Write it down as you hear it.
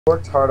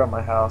Worked hard on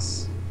my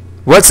house.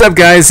 What's up,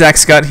 guys?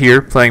 ZackScott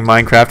here, playing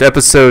Minecraft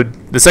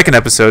the second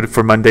episode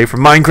for Monday, for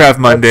Minecraft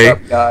Monday.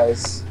 What's up,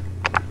 guys?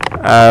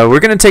 We're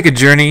gonna take a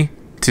journey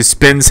to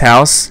Spin's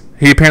house.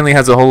 He apparently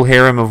has a whole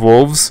harem of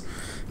wolves,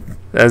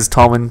 as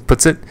Tallman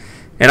puts it,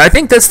 and I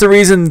think that's the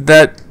reason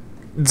that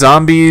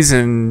zombies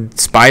and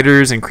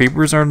spiders and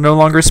creepers are no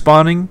longer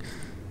spawning.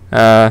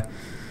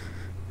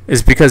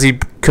 Is because he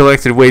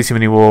collected way too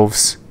many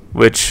wolves,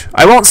 which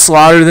I won't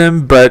slaughter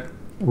them, but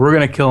we're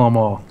gonna kill them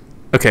all.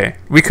 Okay,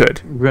 we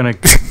could. We're gonna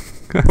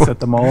set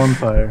them all on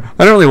fire.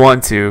 I don't really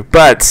want to,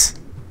 but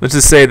let's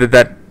just say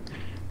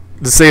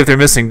let's say if they're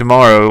missing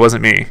tomorrow, it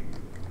wasn't me.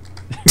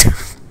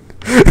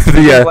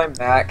 Blame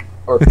Mac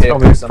or Pip or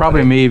somebody.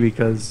 Probably me,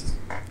 because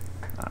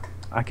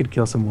I could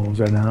kill some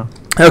wolves right now.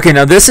 Okay,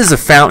 now this is a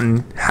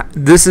fountain.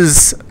 This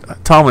is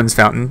Tallman's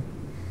fountain.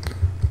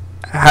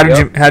 How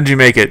did you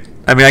make it?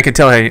 I mean, I can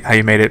tell how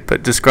you made it,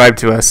 but describe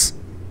to us.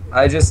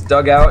 I just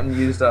dug out and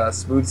used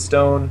smooth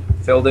stone,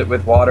 filled it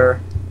with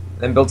water,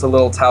 then built a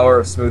little tower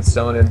of smooth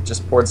stone and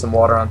just poured some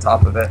water on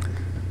top of it.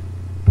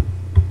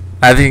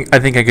 I think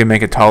I could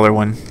make a taller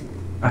one.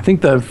 I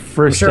think the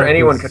first. I'm sure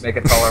anyone could make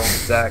a taller one,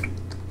 Zach.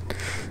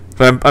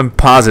 But I'm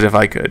positive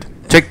I could.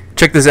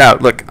 Check this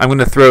out. Look, I'm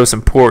gonna throw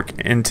some pork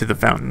into the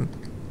fountain.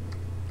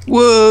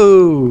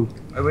 Whoa!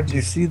 Why would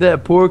you see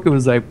that pork? It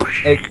was like.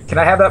 Hey, can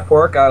I have that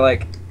pork?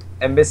 I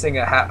am missing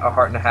a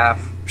heart and a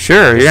half.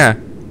 Sure, yeah.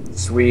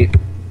 Sweet.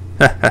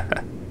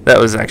 That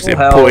was actually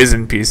a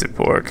poison piece of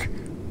pork.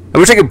 I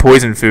wish I could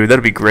poison food.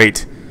 That'd be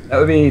great. That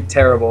would be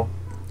terrible.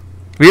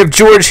 We have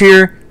George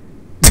here.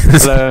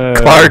 Hello.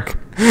 Clark.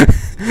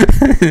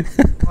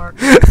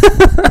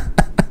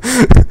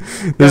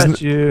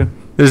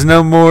 There's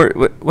no more.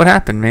 What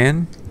happened,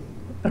 man?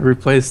 I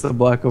replaced the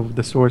block of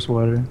the source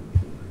water.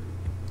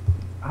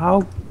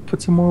 I'll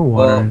put some more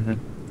water in it.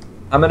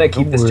 I'm gonna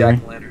keep this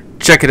jack-o'-lantern.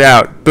 Check it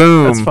out.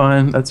 Boom. That's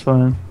fine. That's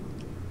fine.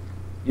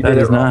 That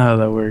is not how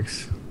that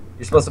works.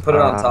 You're supposed to put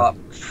it on top.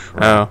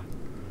 Oh.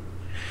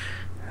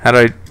 How do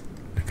I...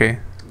 Okay.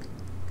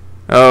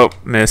 Oh,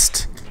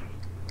 missed.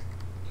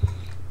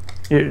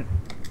 Here.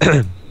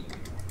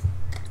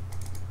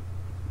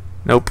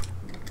 Nope.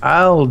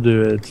 I'll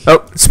do it.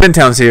 Oh,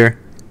 Spintown's here.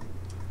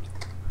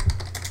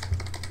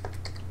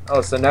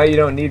 Oh, so now you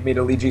don't need me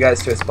to lead you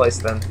guys to his place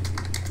then.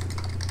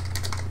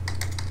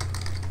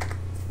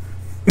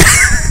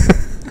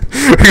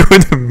 We're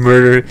going to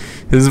murder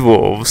his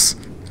wolves.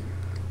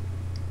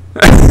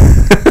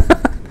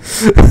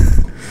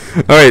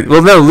 Alright,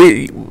 well no,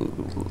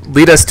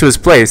 lead us to his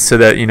place so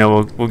that, you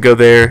know, we'll go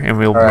there and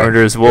we'll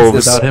murder his wolves.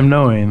 Without him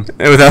knowing.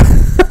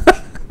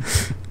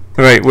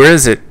 Alright, where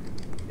is it?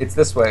 It's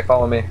this way,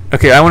 follow me.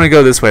 Okay, I want to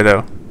go this way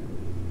though.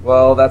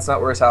 Well, that's not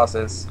where his house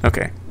is.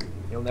 Okay.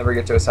 You'll never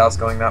get to his house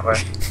going that way.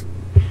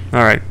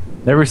 Alright.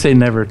 Never say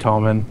never,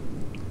 Tallman.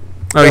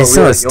 Oh, he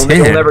still has 10.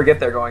 You'll never get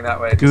there going that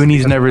way.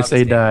 Goonies never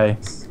say die.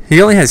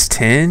 He only has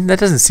 10? That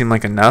doesn't seem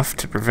like enough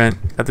to prevent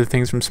other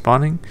things from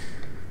spawning.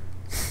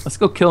 Let's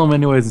go kill him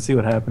anyways and see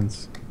what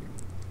happens.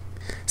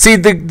 See,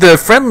 the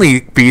friendly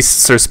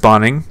beasts are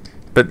spawning,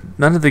 but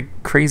none of the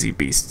crazy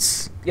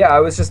beasts. Yeah, I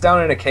was just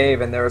down in a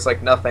cave and there was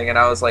like nothing, and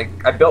I was like,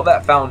 I built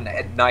that fountain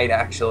at night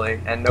actually,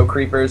 and no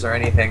creepers or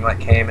anything like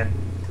came and.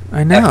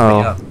 I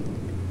know.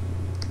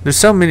 There's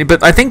so many,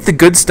 but I think the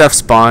good stuff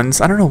spawns.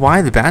 I don't know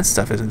why the bad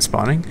stuff isn't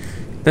spawning.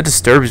 That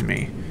disturbs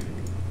me.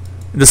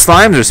 The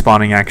slimes are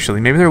spawning actually.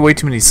 Maybe there are way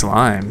too many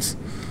slimes.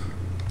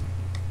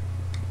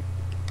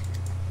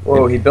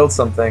 Whoa, he built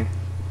something.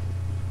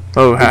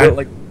 Oh,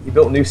 he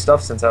built new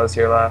stuff since I was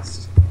here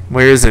last.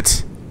 Where is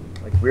it?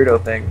 Like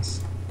weirdo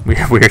things.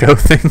 Weirdo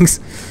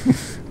things?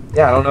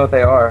 Yeah, I don't know what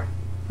they are.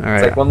 Alright.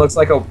 It's like one looks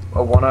like a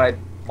one-eyed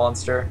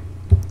monster.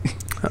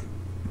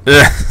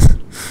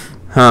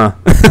 Huh.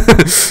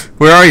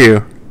 Where are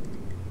you?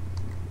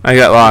 I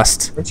got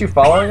lost. Weren't you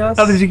following us?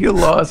 How did you get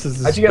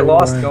lost? How'd you get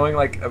lost going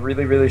like a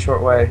really, really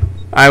short way?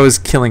 I was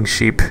killing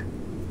sheep.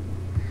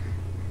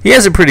 He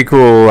has a pretty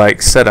cool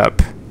like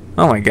setup.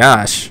 Oh my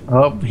gosh.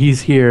 Oh,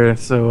 he's here,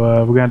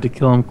 so we're gonna have to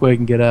kill him quick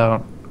and get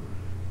out.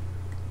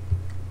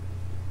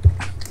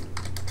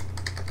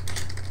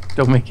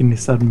 Don't make any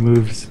sudden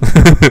moves.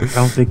 I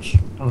don't think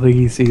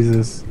he sees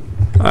us.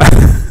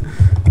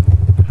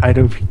 Hide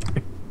over here.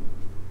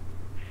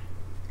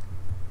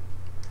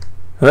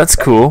 Well, that's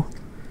cool.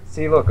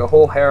 See, look, a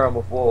whole harem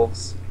of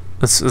wolves.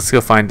 Let's go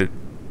find it.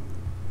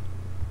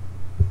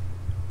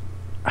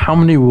 How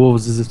many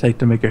wolves does it take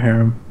to make a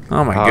harem?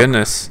 Oh my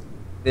goodness.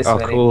 This Oh,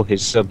 many. cool!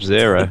 He's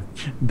Sub-Zero.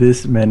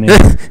 This many.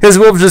 His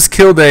wolf just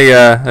killed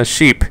a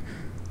sheep.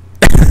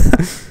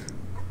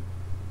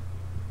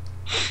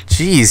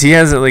 Jeez, he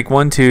has it like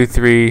 1, 2,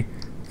 3,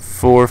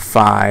 4,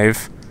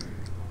 5,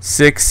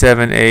 6,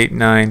 7, 8,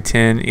 9,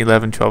 10,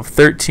 11, 12,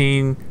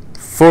 13,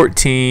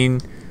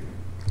 14,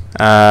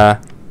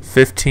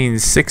 15,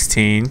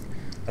 16.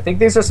 I think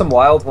these are some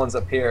wild ones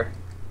up here.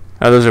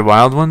 Oh, those are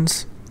wild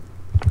ones?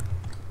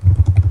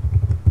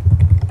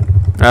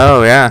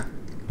 Oh, yeah.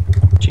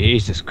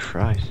 Jesus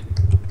Christ.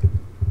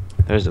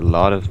 There's a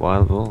lot of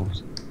wild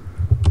wolves.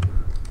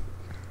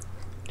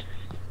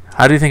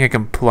 How do you think I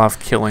can pull off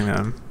killing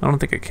them? I don't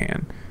think I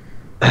can.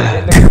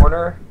 Get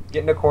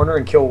in a corner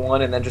and kill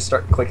one, and then just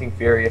start clicking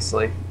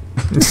furiously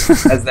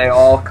as they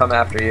all come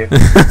after you.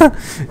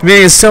 Man,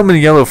 there's so many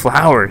yellow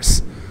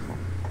flowers.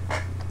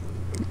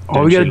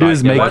 All we gotta do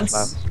is make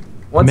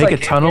a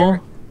tunnel.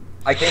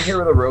 I came here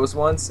with a rose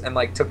once and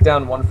like took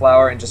down one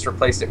flower and just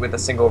replaced it with a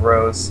single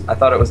rose. I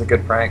thought it was a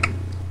good prank.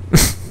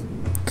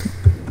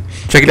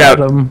 Check it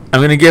out. I'm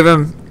gonna give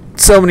him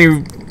so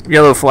many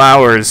yellow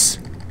flowers.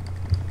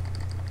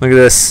 Look at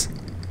this.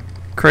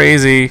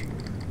 Crazy.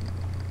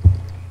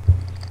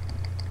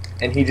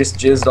 And he just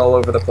jizzed all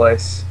over the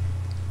place.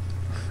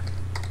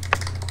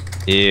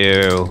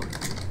 Ew.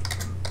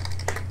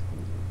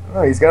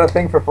 Oh, he's got a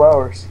thing for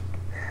flowers.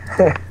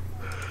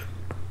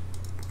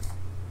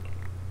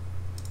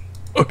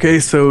 Okay,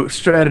 so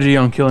strategy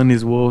on killing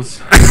these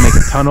wolves. You make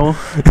a tunnel.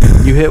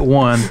 You hit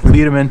one,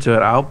 lead them into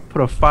it. I'll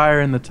put a fire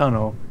in the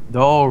tunnel.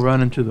 They'll all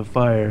run into the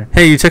fire.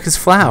 Hey, you took his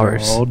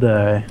flowers. All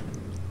die.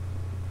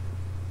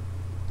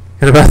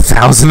 Got about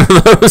 1,000 of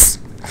those.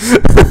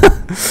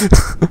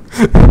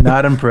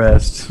 Not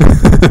impressed.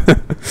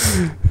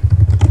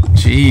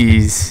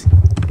 Jeez.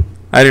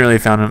 I didn't really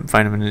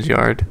find him in his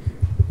yard.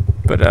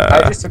 But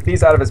I just took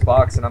these out of his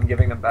box and I'm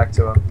giving them back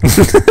to him.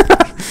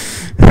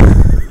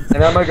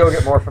 And I'm gonna go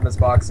get more from his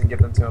box and give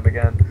them to him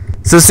again.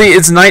 So see,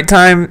 it's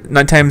nighttime.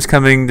 Nighttime's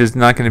coming. There's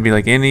not gonna be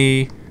like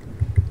any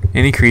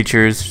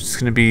creatures. It's just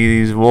gonna be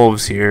these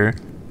wolves here.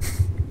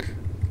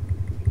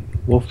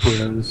 Wolf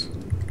bros.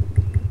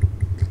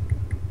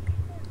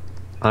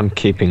 I'm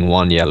keeping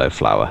one yellow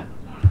flower.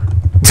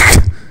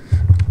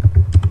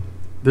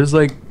 There's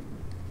like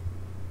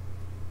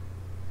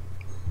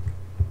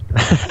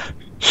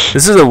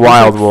This is a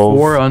wild wolf.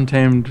 4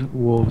 untamed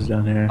wolves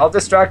down here. I'll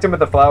distract him with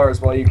the flowers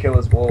while you kill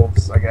his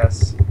wolves, I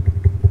guess.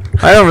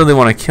 I don't really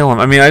want to kill him.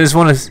 I mean, I just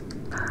want to.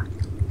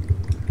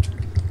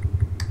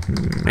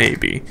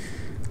 Maybe.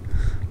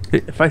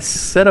 If I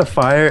set a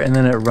fire and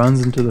then it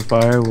runs into the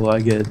fire, will I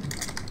get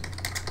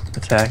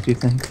attacked, you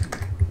think?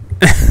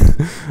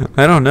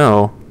 I don't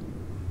know.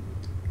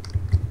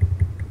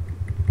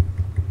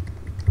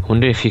 I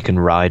wonder if you can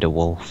ride a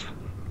wolf.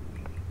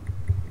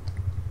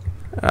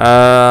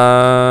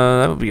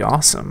 That would be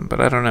awesome,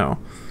 but I don't know.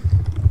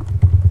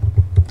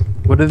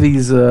 What are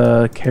these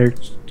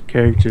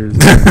characters?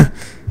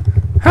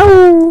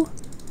 How?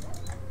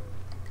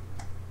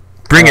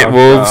 Bring it,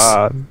 wolves.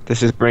 God,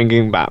 this is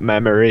bringing back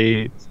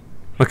memories.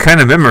 What kind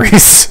of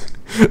memories?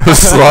 Of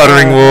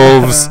slaughtering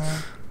wolves.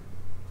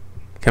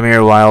 Come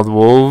here, wild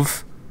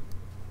wolf.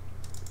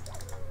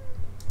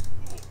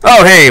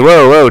 Oh, hey,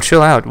 whoa,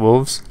 chill out,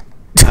 wolves.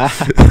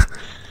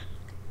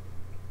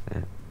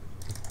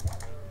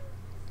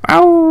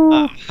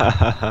 Ow!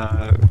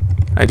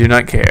 I do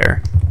not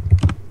care.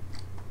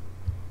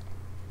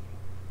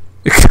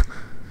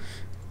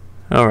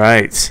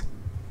 Alright.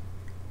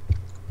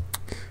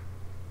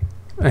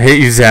 I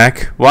hate you,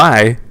 Zach.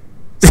 Why?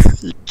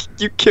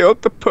 You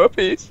killed the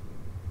puppies.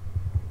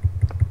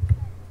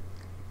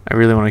 I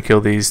really want to kill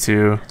these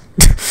two.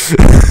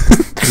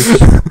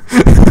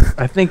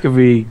 I think if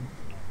we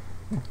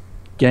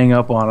gang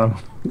up on them,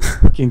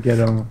 we can get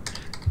them.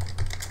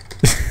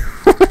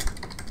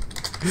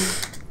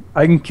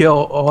 I can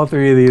kill all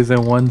 3 of these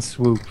in one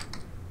swoop.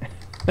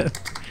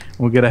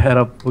 We'll get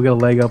a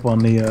leg up on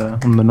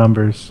the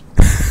numbers.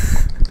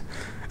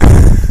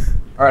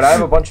 Alright, I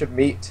have a bunch of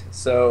meat,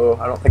 so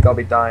I don't think I'll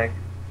be dying.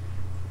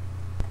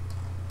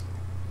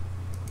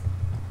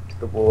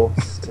 The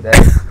wolves today.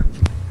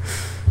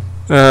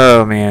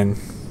 Oh, man.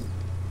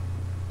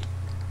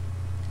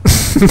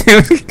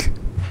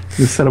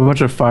 Just set a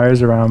bunch of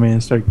fires around me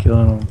and start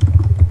killing them.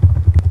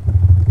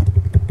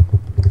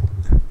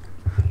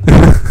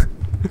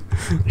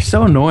 They're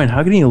so annoying.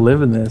 How can you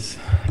live in this?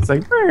 It's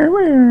like. I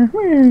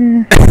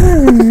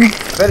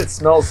bet it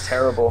smells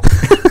terrible.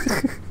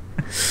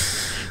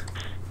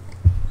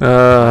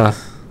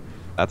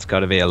 That's got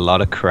to be a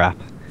lot of crap.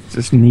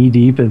 Just knee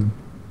deep in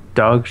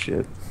dog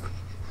shit.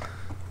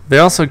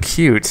 They're also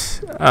cute.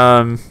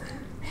 Well,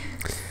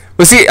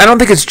 see, I don't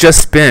think it's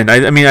just Spin.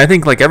 I mean, I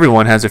think like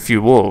everyone has a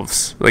few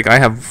wolves. Like I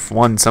have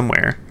one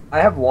somewhere. I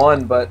have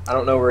one, but I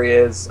don't know where he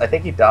is. I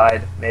think he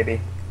died, maybe.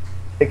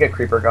 I think a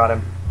creeper got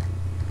him.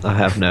 I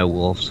have no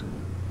wolves.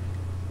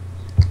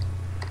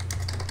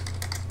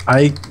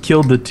 I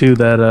killed the 2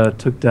 that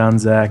took down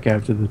Zach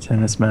after the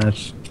tennis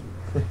match.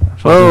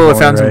 Oh, I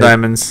found some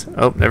diamonds.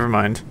 Oh, never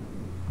mind.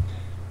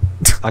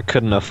 I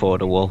couldn't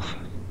afford a wolf.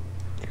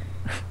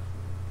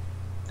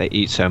 They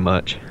eat so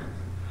much.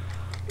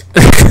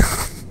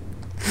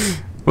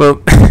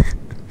 Well,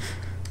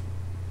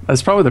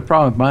 that's probably the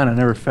problem with mine. I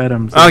never fed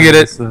him. So I'll get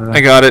it.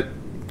 I got it.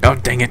 Oh,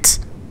 dang it.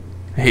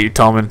 I hate you,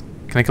 Tallman.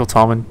 Can I kill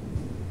Tallman?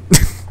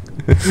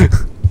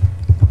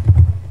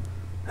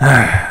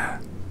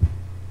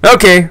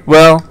 Okay,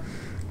 well,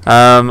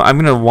 I'm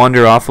gonna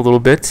wander off a little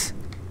bit,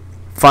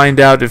 find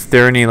out if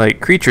there are any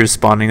like creatures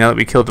spawning now that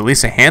we killed at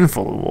least a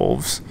handful of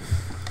wolves.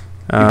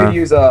 You could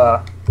use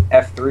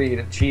F3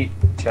 to cheat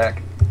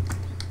check.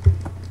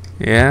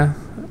 Yeah,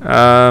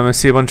 I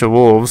see a bunch of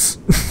wolves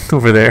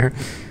over there.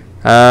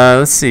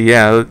 Let's see.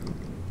 Yeah,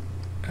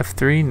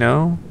 F3.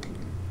 No.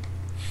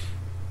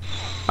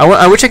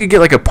 I wish I could get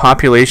like a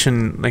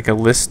population, like a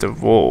list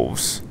of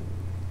wolves.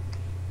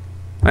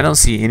 I don't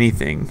see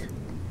anything.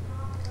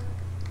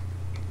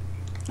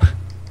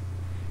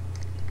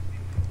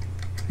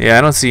 Yeah,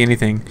 I don't see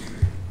anything.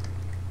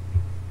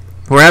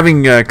 We're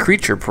having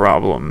creature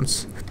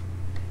problems.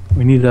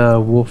 We need a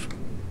wolf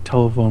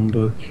telephone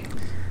book.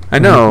 I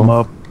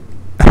know.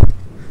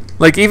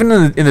 Like even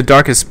in the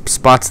darkest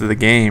spots of the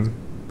game,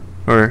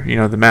 or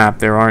the map,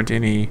 there aren't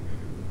any,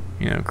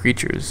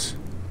 creatures.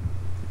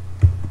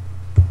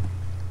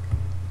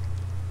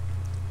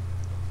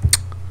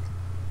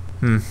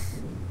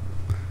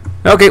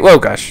 Okay. Whoa,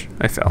 gosh,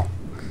 I fell.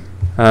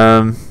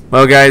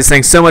 Well, guys,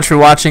 thanks so much for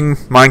watching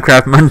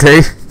Minecraft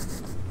Monday.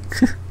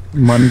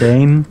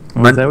 Mundane?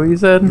 Was that what you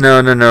said?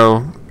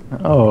 No.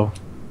 Oh.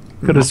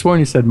 Could have sworn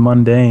you said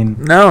mundane.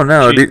 No.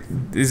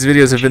 These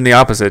videos have been the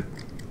opposite.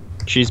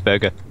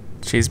 Cheeseburger.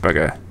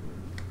 Cheeseburger.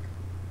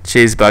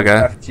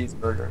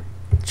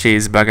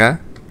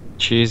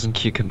 Cheese and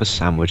cucumber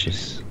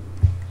sandwiches.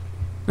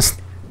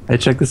 Hey,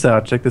 check this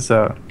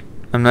out.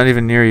 I'm not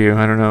even near you.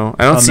 I don't know.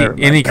 I don't see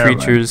any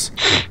creatures.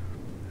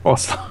 Oh,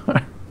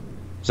 sorry.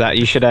 Zach,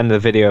 you should end the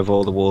video of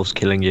all the wolves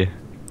killing you.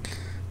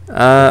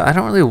 I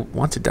don't really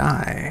want to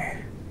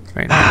die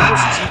right now.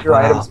 Just cheat your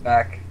items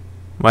back.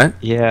 What?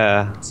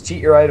 Yeah. Just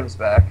cheat your items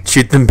back.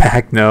 Shoot them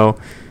back? No.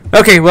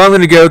 Okay, well, I'm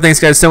gonna go. Thanks,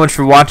 guys, so much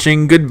for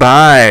watching.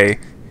 Goodbye.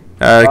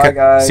 Bye,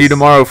 guys. See you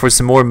tomorrow for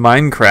some more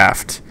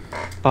Minecraft.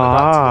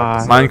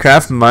 Bye.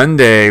 Minecraft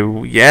Monday.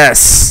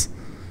 Yes.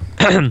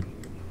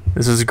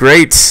 This was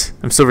great.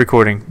 I'm still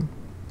recording.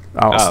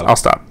 I'll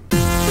stop.